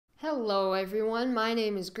Hello everyone, my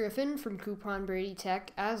name is Griffin from Coupon Brady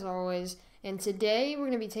Tech, as always, and today we're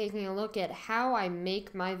going to be taking a look at how I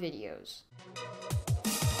make my videos.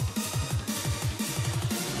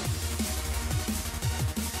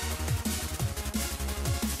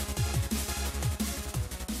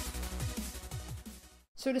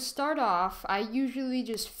 So to start off, I usually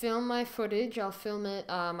just film my footage. I'll film it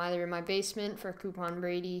either in my basement for Coupon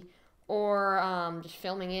Brady or just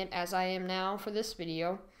filming it as I am now for this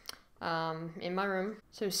video. In my room.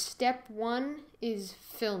 So step 1 is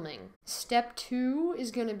filming. Step 2 is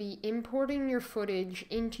going to be importing your footage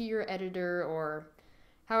into your editor or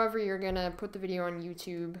however you're going to put the video on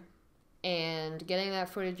YouTube and getting that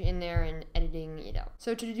footage in there and editing it out.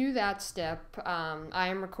 So to do that step, I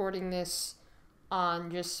am recording this on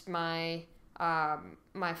just my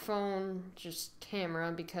phone, just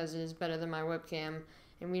camera, because it is better than my webcam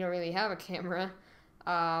and we don't really have a camera.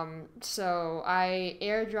 So I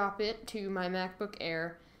airdrop it to my MacBook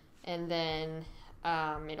Air, and then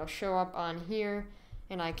it'll show up on here,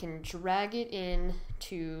 and I can drag it in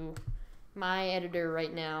to my editor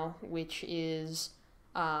right now, which is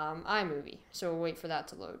iMovie. So we'll wait for that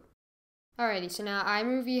to load. Alrighty, so now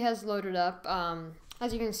iMovie has loaded up.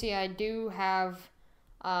 As you can see, I do have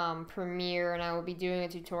Premiere, and I will be doing a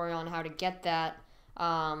tutorial on how to get that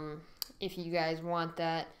if you guys want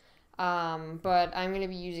that. But I'm going to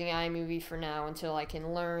be using iMovie for now until I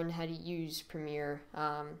can learn how to use Premiere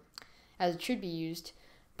as it should be used.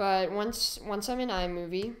 But once I'm in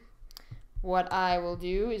iMovie, what I will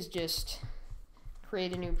do is just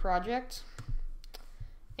create a new project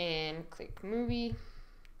and click Movie.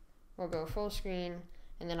 We'll go full screen,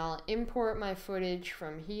 and then I'll import my footage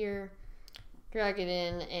from here, drag it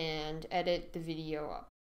in, and edit the video up.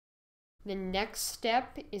 The next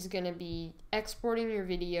step is going to be exporting your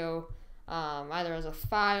video either as a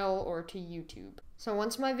file or to YouTube. So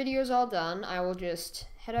once my video is all done, I will just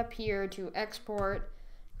head up here to export,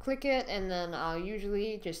 click it, and then I'll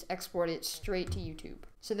usually just export it straight to YouTube.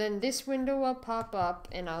 So then this window will pop up,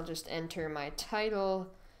 and I'll just enter my title,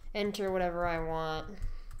 enter whatever I want,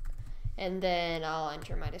 and then I'll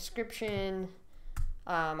enter my description.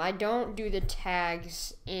 I don't do the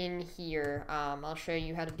tags in here. I'll show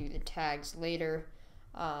you how to do the tags later,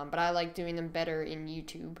 but I like doing them better in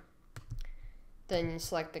YouTube. Then you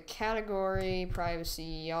select the category,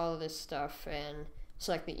 privacy, all of this stuff, and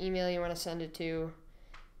select the email you want to send it to.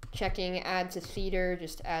 Checking add to theater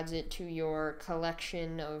just adds it to your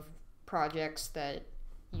collection of projects that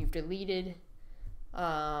you've deleted.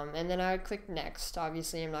 And then I would click next.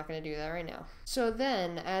 Obviously, I'm not going to do that right now. So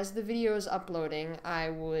then, as the video is uploading, I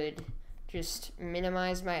would just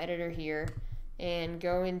minimize my editor here and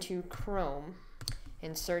go into Chrome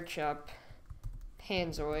and search up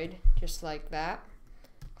Panzoid, just like that.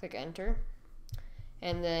 Click enter.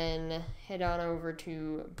 And then head on over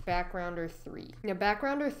to Backgrounder 3. Now,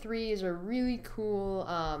 Backgrounder 3 is a really cool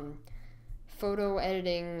photo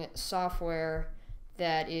editing software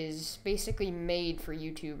that is basically made for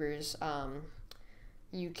YouTubers.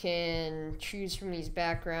 You can choose from these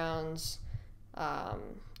backgrounds,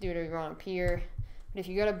 do whatever you want up here. But if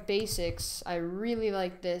you go to basics, I really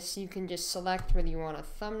like this. You can just select whether you want a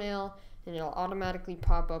thumbnail, and it'll automatically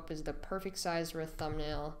pop up as the perfect size for a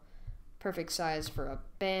thumbnail, perfect size for a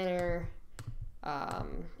banner,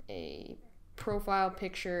 a profile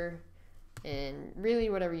picture, and really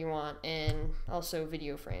whatever you want, and also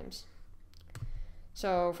video frames.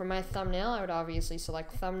 So for my thumbnail, I would obviously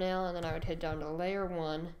select thumbnail, and then I would head down to layer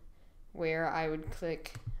 1, where I would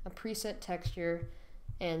click a preset texture,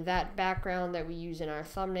 and that background that we use in our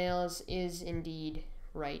thumbnails is indeed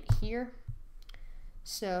right here.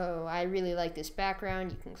 So I really like this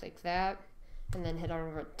background. You can click that, and then head on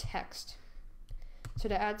over to text. So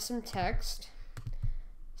to add some text,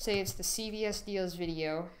 say it's the CVS Deals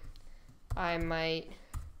video, I might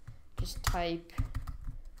just type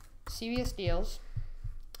CVS Deals.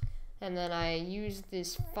 And then I use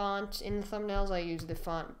this font in the thumbnails. I use the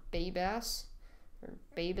font Babas, or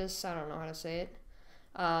Babas, I don't know how to say it.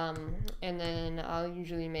 And then I'll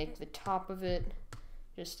usually make the top of it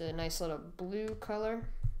just a nice little blue color.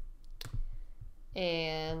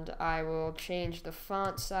 And I will change the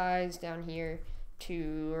font size down here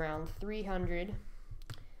to around 300.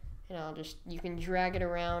 And you can drag it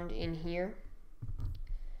around in here.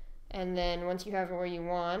 And then once you have it where you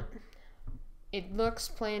want, it looks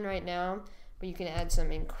plain right now, but you can add some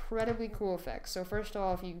incredibly cool effects. So first of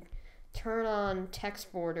all, if you turn on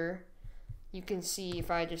text border, you can see if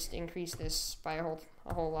I just increase this by a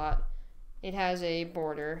whole lot, it has a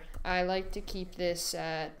border. I like to keep this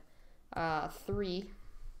at 3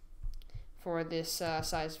 for this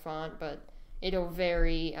size font, but it'll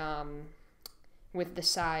vary with the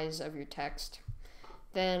size of your text.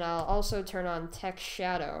 Then I'll also turn on text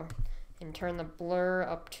shadow and turn the blur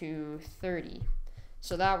up to 30.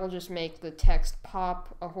 So that will just make the text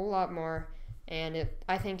pop a whole lot more, and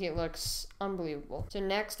I think it looks unbelievable. So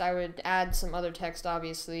next I would add some other text,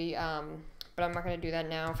 obviously, but I'm not going to do that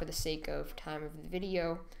now for the sake of time of the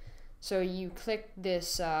video. So you click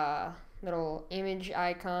this little image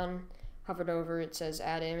icon, hovered over, it says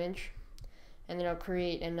add image, and then it'll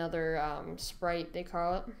create another sprite, they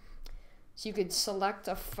call it. So you could select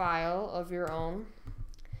a file of your own.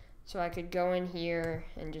 So I could go in here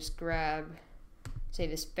and just grab, say,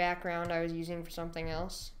 this background I was using for something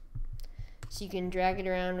else. So you can drag it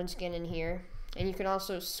around and scan in here. And you can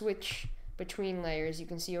also switch between layers. You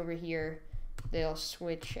can see over here, they'll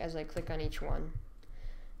switch as I click on each one.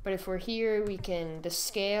 But if we're here, we can, the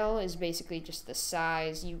scale is basically just the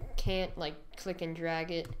size. You can't like click and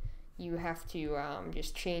drag it. You have to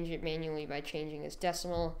just change it manually by changing this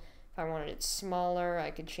decimal. If I wanted it smaller,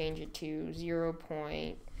 I could change it to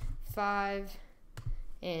 0.5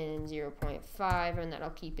 and 0.5, and that'll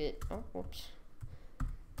keep it, oh, whoops.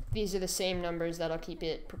 These are the same numbers that'll keep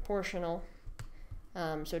it proportional,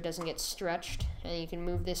 so it doesn't get stretched, and you can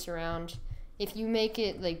move this around. If you make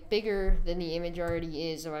it like bigger than the image already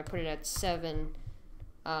is, so I put it at 7,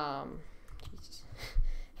 Jesus.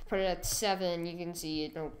 Put it at 7, you can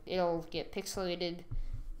see it'll get pixelated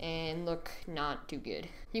and look not too good.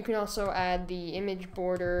 You can also add the image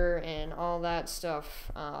border and all that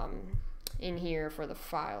stuff in here for the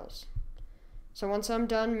files. So once I'm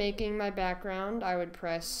done making my background, I would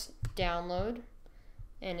press download,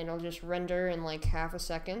 and it'll just render in like half a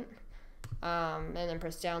second, and then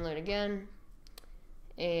press download again,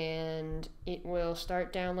 and it will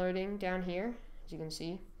start downloading down here. As you can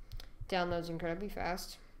see, downloads incredibly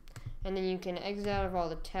fast. And then you can exit out of all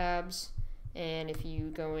the tabs, and if you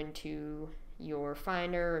go into your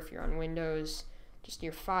Finder, if you're on Windows, just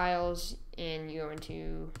your files, and you go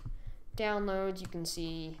into downloads, you can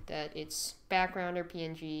see that it's background or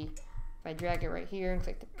PNG. If I drag it right here and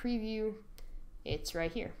click the preview, it's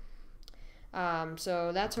right here.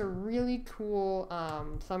 So that's a really cool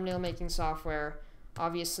thumbnail making software.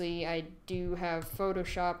 Obviously, I do have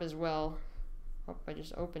Photoshop as well. Oh, I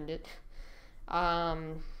just opened it.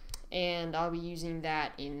 And I'll be using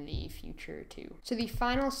that in the future too. So the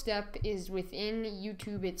final step is within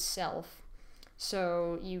YouTube itself.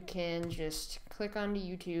 So you can just click onto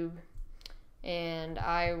YouTube, and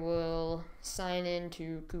I will sign in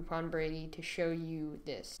to Coupon Brady to show you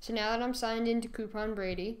this. So now that I'm signed into Coupon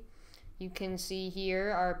Brady, you can see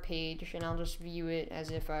here our page, and I'll just view it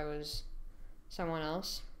as if I was someone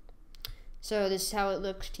else. So this is how it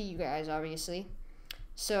looks to you guys, obviously.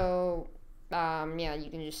 So yeah, you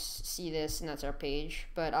can just see this, and that's our page.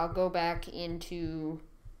 But I'll go back into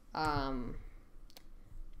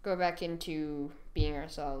being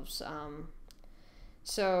ourselves.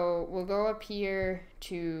 So we'll go up here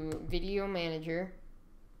to Video Manager,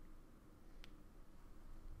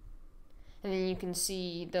 and then you can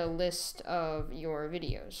see the list of your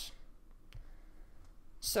videos.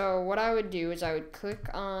 So what I would do is I would click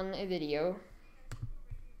on a video.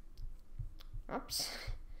 Oops.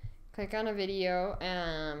 Click on a video,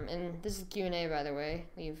 and this is Q&A, by the way.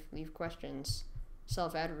 Leave questions.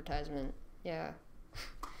 Self-advertisement. Yeah.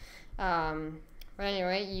 But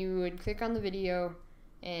anyway, you would click on the video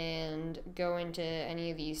and go into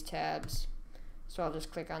any of these tabs. So I'll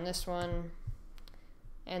just click on this one,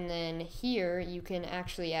 and then here you can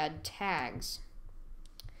actually add tags.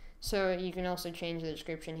 So you can also change the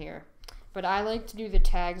description here. But I like to do the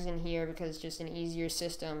tags in here because it's just an easier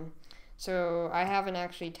system. So I haven't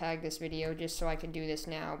actually tagged this video just so I can do this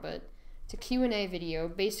now, but it's a Q&A video.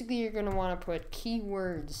 Basically, you're going to want to put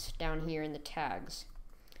keywords down here in the tags.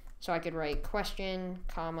 So I could write question,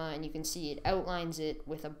 comma, and you can see it outlines it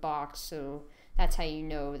with a box, so that's how you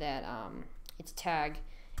know that it's a tag.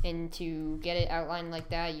 And to get it outlined like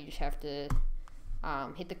that, you just have to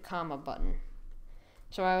hit the comma button.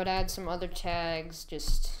 So I would add some other tags,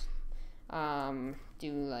 just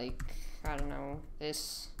do like, I don't know,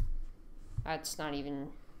 this. That's not even,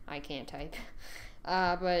 I can't type.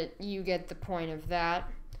 But you get the point of that,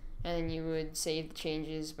 and then you would save the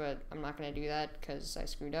changes, but I'm not going to do that because I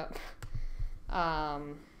screwed up.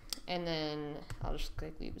 And then I'll just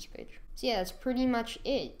click leave this page. So yeah, that's pretty much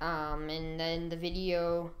it. And then the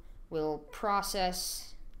video will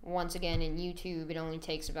process once again in YouTube. It only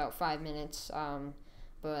takes about 5 minutes,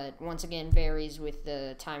 but once again varies with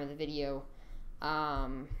the time of the video.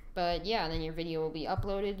 But yeah, then your video will be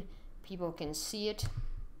uploaded. People can see it,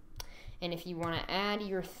 and if you want to add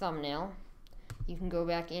your thumbnail, you can go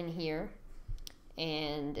back in here,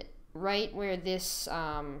 and right where this,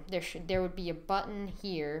 there would be a button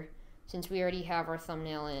here, since we already have our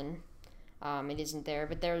thumbnail in. It isn't there,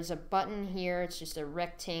 but there's a button here. It's just a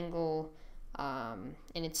rectangle, and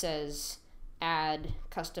it says add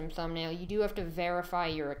custom thumbnail. You do have to verify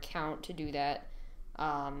your account to do that.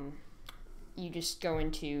 You just go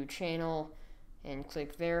into channel and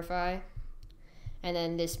click verify, and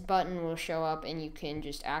then this button will show up and you can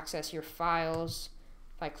just access your files.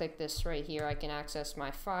 If I click this right here, I can access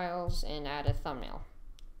my files and add a thumbnail.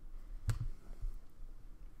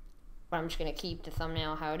 But I'm just going to keep the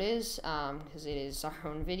thumbnail how it is, because it is our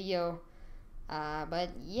own video. But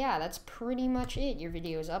yeah, that's pretty much it. Your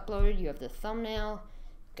video is uploaded, you have the thumbnail,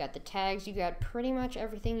 you've got the tags, you got pretty much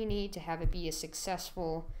everything you need to have it be a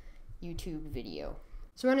successful YouTube video.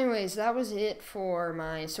 So anyways, that was it for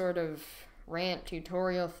my sort of rant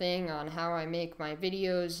tutorial thing on how I make my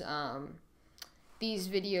videos. These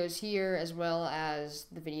videos here, as well as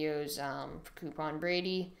the videos for Coupon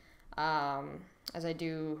Brady, as I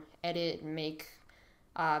do edit and make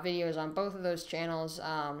videos on both of those channels.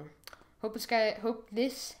 Hope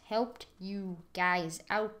this helped you guys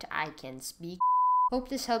out. I can speak. Hope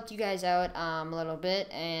this helped you guys out a little bit,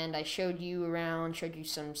 and I showed you around, showed you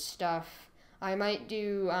some stuff. I might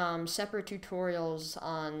do separate tutorials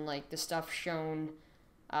on like the stuff shown,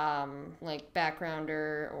 like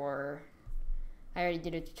Backgrounder, or I already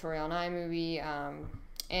did a tutorial on iMovie,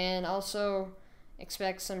 and also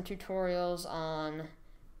expect some tutorials on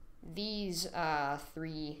these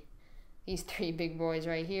three big boys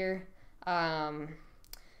right here. And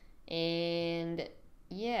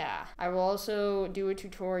yeah, I will also do a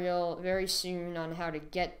tutorial very soon on how to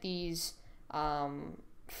get these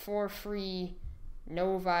for free,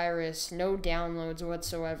 no virus, no downloads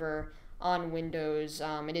whatsoever on Windows.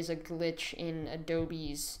 It is a glitch in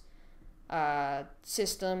Adobe's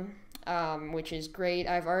system, which is great.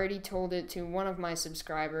 I've already told it to one of my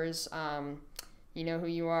subscribers. You know who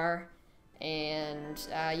you are. And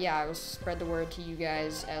yeah, I will spread the word to you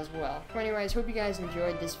guys as well. So anyways, hope you guys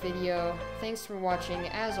enjoyed this video. Thanks for watching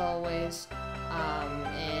as always,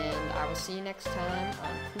 and I will see you next time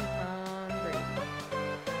on Coupon